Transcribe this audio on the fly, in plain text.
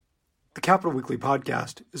The Capital Weekly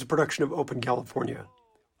podcast is a production of Open California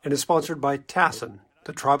and is sponsored by TASIN,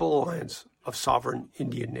 the Tribal Alliance of Sovereign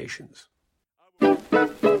Indian Nations.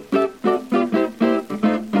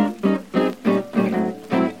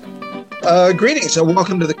 Greetings and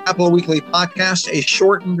welcome to the Capital Weekly podcast, a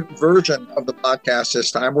shortened version of the podcast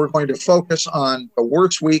this time. We're going to focus on the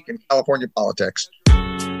worst week in California politics.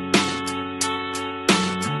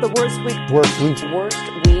 The worst week. Worst week.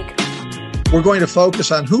 We're going to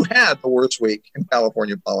focus on who had the worst week in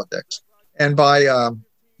California politics. And by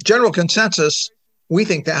general consensus, we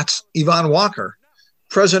think that's Yvonne Walker,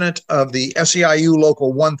 president of the SEIU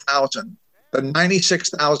Local 1000, the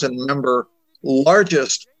 96,000 member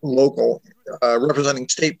largest local representing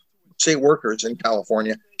state workers in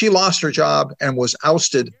California. She lost her job and was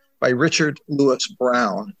ousted by Richard Lewis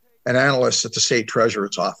Brown, an analyst at the state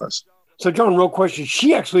treasurer's office. So, John, real question.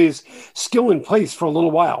 She actually is still in place for a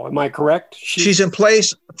little while. Am I correct? She's in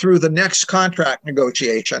place through the next contract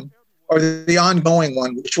negotiation or the ongoing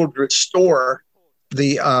one, which will restore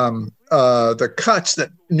the cuts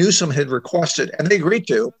that Newsom had requested, and they agreed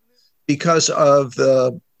to because of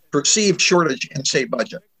the perceived shortage in state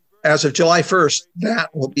budget. As of July 1st,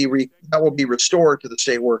 that will be restored to the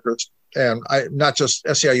state workers, and not just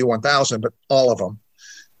SEIU 1000, but all of them.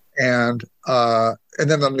 And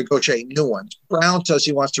then they'll negotiate new ones. Brown says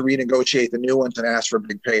he wants to renegotiate the new ones and ask for a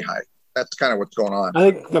big pay hike. That's kind of what's going on.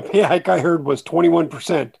 I think the pay hike I heard was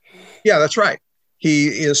 21%. Yeah, that's right.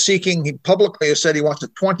 He publicly has said he wants a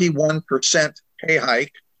 21% pay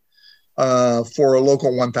hike for a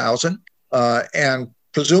local 1,000. And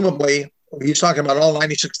presumably, he's talking about all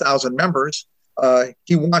 96,000 members.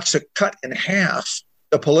 He wants to cut in half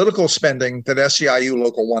the political spending that SEIU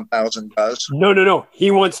Local 1000 does. No.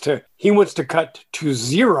 He wants to cut to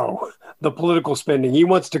zero the political spending. He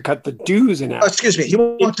wants to cut the dues in half. Excuse me.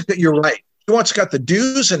 You're right. He wants to cut the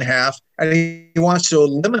dues in half, and he wants to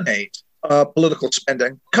eliminate political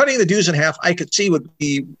spending. Cutting the dues in half, I could see, would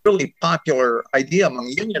be a really popular idea among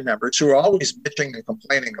union members who are always bitching and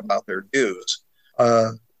complaining about their dues.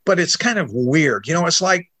 But it's kind of weird. It's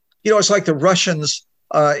like the Russians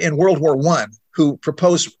in World War I, who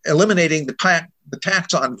proposed eliminating the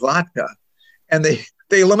tax on vodka, and they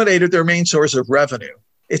eliminated their main source of revenue.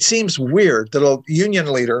 It seems weird that a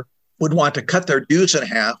union leader would want to cut their dues in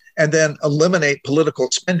half and then eliminate political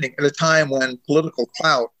spending at a time when political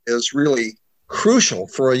clout is really crucial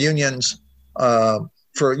for a union's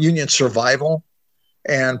survival,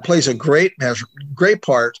 and plays a great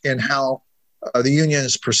part in how the union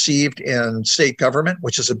is perceived in state government,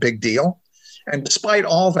 which is a big deal. And despite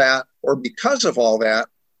all that, or because of all that,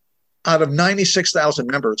 out of 96,000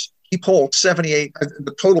 members, he polled 78.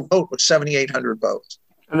 The total vote was 7,800 votes.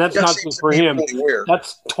 And that's not just for him. Really,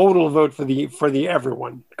 that's total vote for the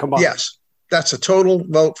everyone combined. Yes, that's a total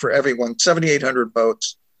vote for everyone. 7,800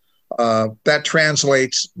 votes. That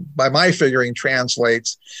translates, by my figuring,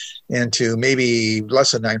 into maybe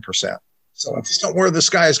less than 9%. So I just don't know where this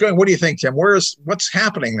guy is going. What do you think, Tim? What's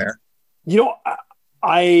happening there?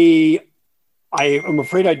 I am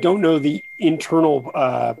afraid I don't know the internal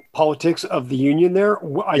politics of the union there.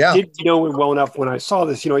 I did know it well enough when I saw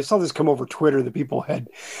this. I saw this come over Twitter that people had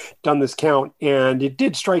done this count, and it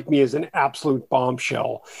did strike me as an absolute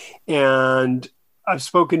bombshell. And I've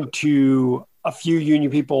spoken to a few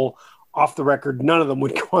union people off the record. None of them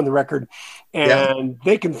would go on the record. And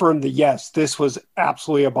they confirmed that, yes, this was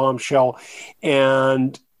absolutely a bombshell.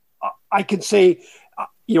 And I could say, I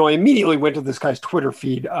immediately went to this guy's Twitter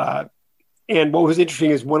feed. And what was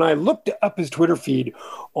interesting is when I looked up his Twitter feed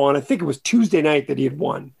on, I think it was Tuesday night that he had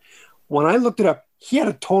won. When I looked it up, he had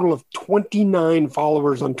a total of 29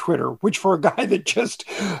 followers on Twitter, which for a guy that just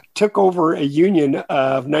took over a union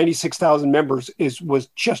of 96,000 members was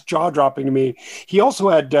just jaw-dropping to me. He also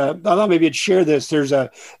had, I thought maybe I'd share this. There's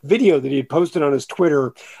a video that he had posted on his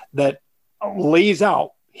Twitter that lays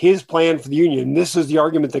out his plan for the union. This is the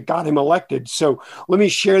argument that got him elected. So let me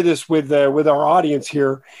share this with our audience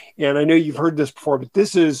here. And I know you've heard this before, but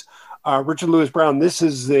this is Richard Lewis Brown. This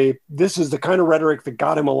is the kind of rhetoric that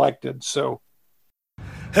got him elected. So,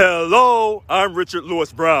 hello, I'm Richard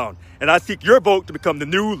Lewis Brown, and I seek your vote to become the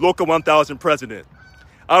new Local 1000 president.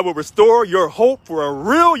 I will restore your hope for a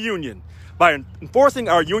real union by enforcing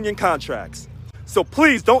our union contracts. So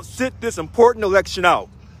please don't sit this important election out.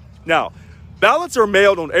 Now, ballots are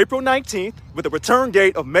mailed on April 19th with a return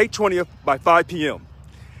date of May 20th by 5 p.m.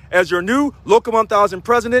 As your new Local 1000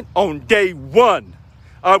 president on day one,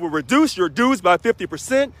 I will reduce your dues by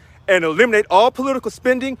 50% and eliminate all political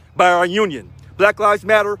spending by our union. Black Lives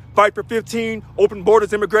Matter, Fight for 15, open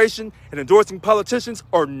borders immigration, and endorsing politicians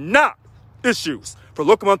are not issues for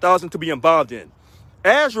Local 1000 to be involved in.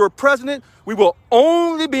 As your president, we will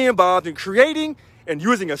only be involved in creating and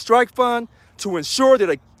using a strike fund to ensure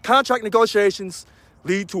that contract negotiations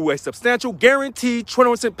lead to a substantial guaranteed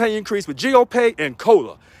 21% pay increase with GOPay and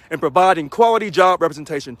COLA, and providing quality job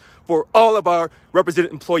representation for all of our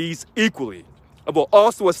represented employees equally. It will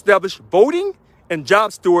also establish voting and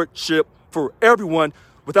job stewardship for everyone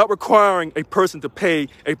without requiring a person to pay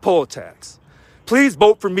a poll tax. Please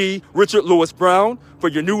vote for me, Richard Lewis Brown, for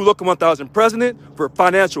your new Local 1000 president for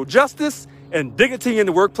financial justice and dignity in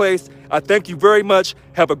the workplace. I thank you very much.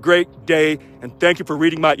 Have a great day, and thank you for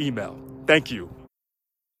reading my email. Thank you.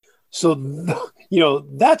 So,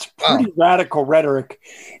 that's pretty radical rhetoric.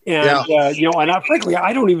 And, frankly,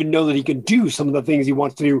 I don't even know that he can do some of the things he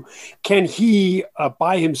wants to do. Can he,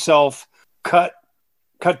 by himself, cut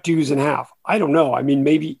dues in half? I don't know. I mean,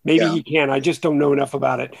 maybe he can. I just don't know enough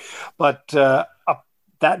about it. But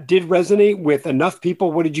that did resonate with enough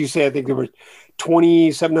people. What did you say? I think there were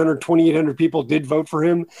 2,700, 2,800 people did vote for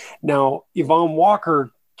him. Now, Yvonne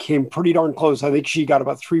Walker came pretty darn close. I think she got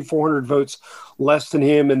about 300-400 votes less than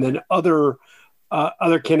him. And then other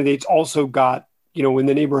candidates also got, in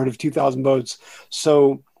the neighborhood of 2,000 votes.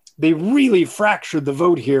 So they really fractured the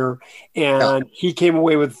vote here. And he came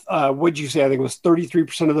away with, what'd you say? I think it was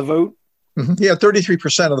 33% of the vote. Mm-hmm. Yeah,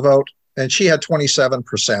 33% of the vote. And she had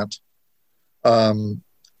 27%.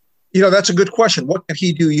 That's a good question. What can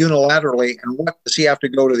he do unilaterally, and what does he have to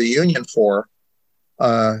go to the union for?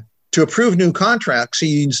 To approve new contracts,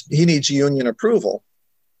 he needs union approval.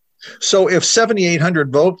 So if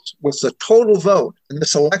 7,800 votes was the total vote in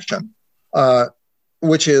this election,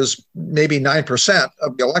 which is maybe 9%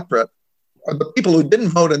 of the electorate, are the people who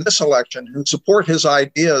didn't vote in this election, who support his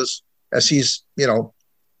ideas as he's,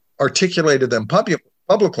 articulated them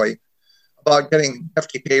publicly about getting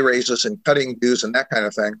hefty pay raises and cutting dues and that kind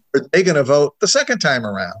of thing, are they going to vote the second time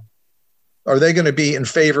around? Are they going to be in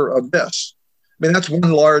favor of this? I mean, that's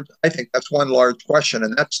one large question,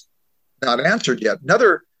 and that's not answered yet.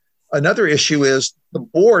 Another issue is the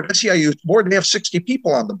board, SEIU's board, they have 60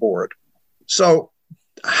 people on the board. So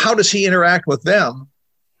how does he interact with them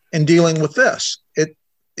in dealing with this?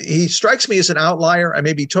 He strikes me as an outlier. I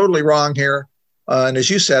may be totally wrong here. And as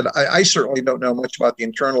you said, I certainly don't know much about the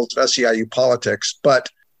internals of SEIU politics, but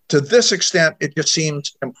to this extent, it just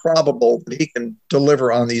seems improbable that he can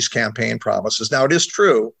deliver on these campaign promises. Now, it is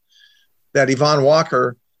true that Yvonne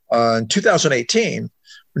Walker in 2018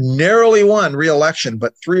 narrowly won re-election,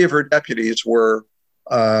 but 3 of her deputies were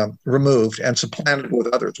removed and supplanted with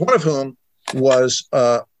others, one of whom was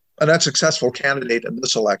an unsuccessful candidate in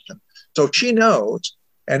this election. So she knows,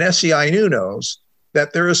 and SEIU knows,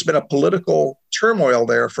 that there has been a political turmoil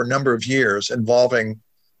there for a number of years involving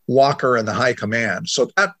Walker and the high command. So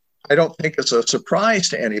that, I don't think, is a surprise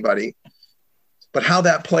to anybody. But how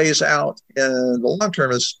that plays out in the long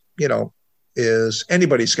term is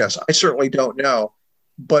anybody's guess. I certainly don't know.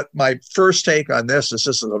 But my first take on this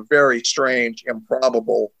is a very strange,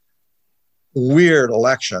 improbable, weird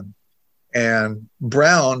election. And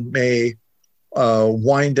Brown may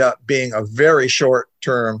wind up being a very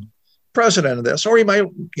short-term president of this, or he might,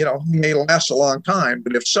 he may last a long time.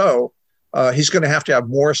 But if so, he's going to have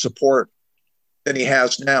more support than he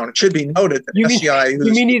has now. And it should be noted that SEIU.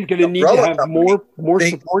 You mean he's going to need to have more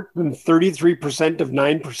support than 33% of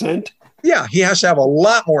 9%? Yeah, he has to have a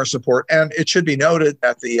lot more support. And it should be noted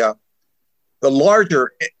that the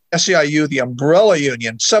larger SEIU, the umbrella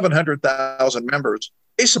union, 700,000 members,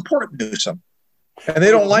 they support Newsom. And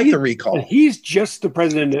they don't like the recall. He's just the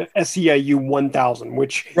president of SEIU 1000,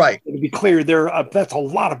 which, to be clear, that's a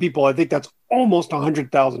lot of people. I think that's almost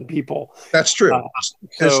 100,000 people. That's true.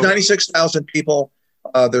 There's 96,000 people.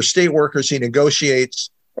 They're state workers he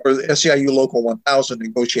negotiates, or the SEIU Local 1000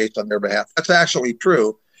 negotiates on their behalf. That's actually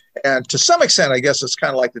true. And to some extent, I guess it's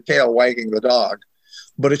kind of like the tail wagging the dog.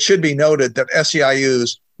 But it should be noted that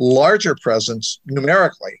SEIU's larger presence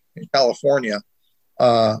numerically in California,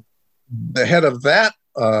 the head of that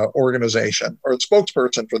organization, or the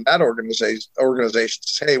spokesperson for that organization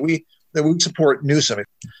says, hey, we support Newsom.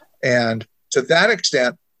 And to that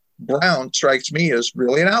extent, Brown strikes me as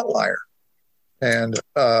really an outlier. And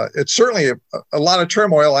it's certainly a lot of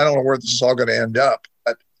turmoil. I don't know where this is all going to end up,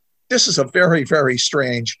 but this is a very, very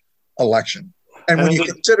strange election. And when you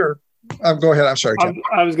consider, go ahead. I'm sorry, Jim.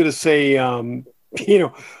 I was going to say,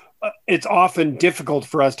 it's often difficult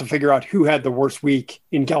for us to figure out who had the worst week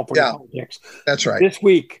in California politics. That's right. This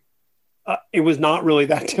week, it was not really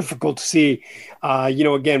that difficult to see.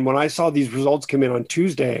 Again, when I saw these results come in on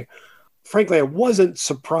Tuesday, frankly, I wasn't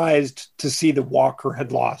surprised to see that Walker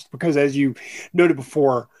had lost because, as you noted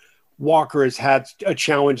before, Walker has had a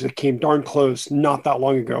challenge that came darn close not that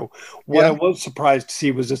long ago. What I was surprised to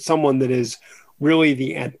see was that someone that is really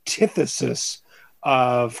the antithesis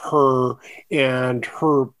of her and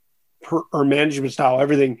her management style,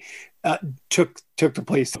 everything took the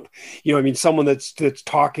place. Someone that's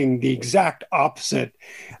talking the exact opposite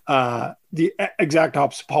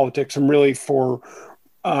politics, and really for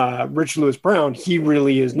Richard Lewis Brown, he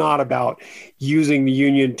really is not about using the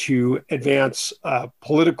union to advance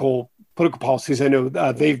political policies. I know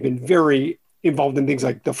they've been very involved in things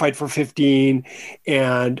like the Fight for 15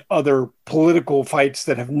 and other political fights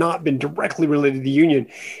that have not been directly related to the union.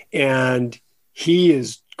 And he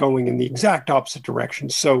is going in the exact opposite direction.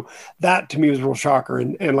 So that to me was a real shocker.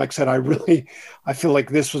 And like I said, I feel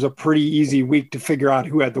like this was a pretty easy week to figure out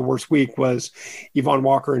who had the worst week was Yvonne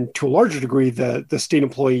Walker, and to a larger degree, the state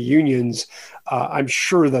employee unions. I'm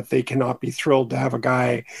sure that they cannot be thrilled to have a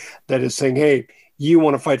guy that is saying, hey, you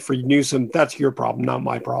want to fight for Newsom, that's your problem, not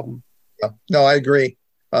my problem. Yeah. No, I agree.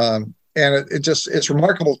 And it's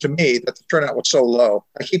remarkable to me that the turnout was so low.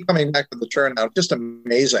 I keep coming back to the turnout. Just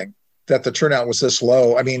amazing that the turnout was this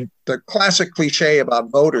low. I mean, the classic cliche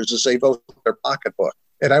about voters is they vote with their pocketbook.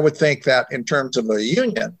 And I would think that in terms of a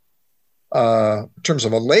union, in terms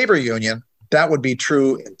of a labor union, that would be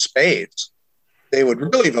true in spades. They would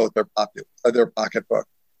really vote their pocketbook.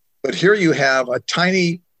 But here you have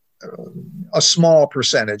a small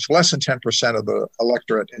percentage, less than 10% of the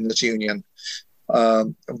electorate in this union,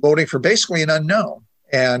 voting for basically an unknown.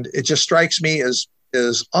 And it just strikes me as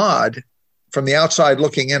odd. From the outside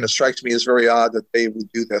looking in, it strikes me as very odd that they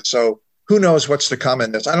would do this. So who knows what's to come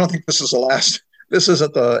in this? I don't think this is the last. This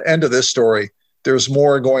isn't the end of this story. There's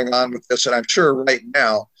more going on with this. And I'm sure right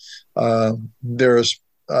now there's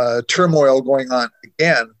turmoil going on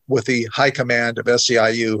again with the high command of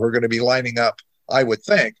SEIU, who are going to be lining up, I would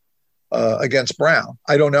think, against Brown.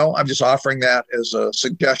 I don't know. I'm just offering that as a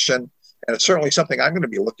suggestion. And it's certainly something I'm going to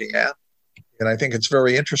be looking at. And I think it's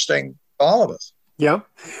very interesting to all of us. Yeah.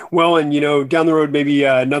 Well, and, down the road, maybe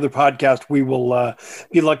another podcast, we will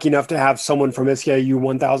be lucky enough to have someone from SEIU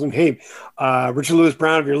 1000. Hey, Richard Lewis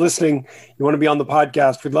Brown, if you're listening, you want to be on the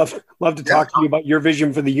podcast, we'd love to talk to you about your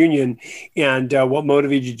vision for the union and what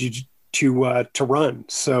motivated you to run.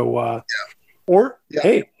 So,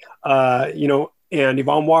 hey, and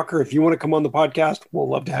Yvonne Walker, if you want to come on the podcast, we'll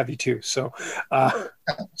love to have you too. So.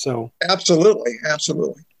 Absolutely.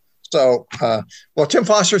 So, Tim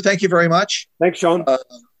Foster, thank you very much. Thanks, John.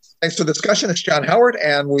 Thanks for the discussion. It's John Howard,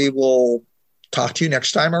 and we will talk to you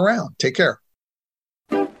next time around. Take care.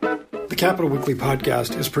 The Capital Weekly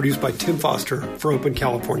podcast is produced by Tim Foster for Open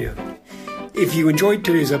California. If you enjoyed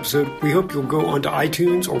today's episode, we hope you'll go onto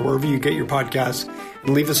iTunes or wherever you get your podcasts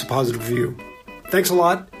and leave us a positive review. Thanks a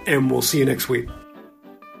lot, and we'll see you next week.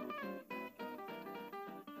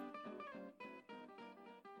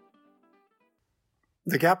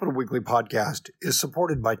 The Capital Weekly podcast is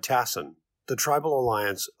supported by TASIN, the Tribal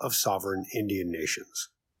Alliance of Sovereign Indian Nations.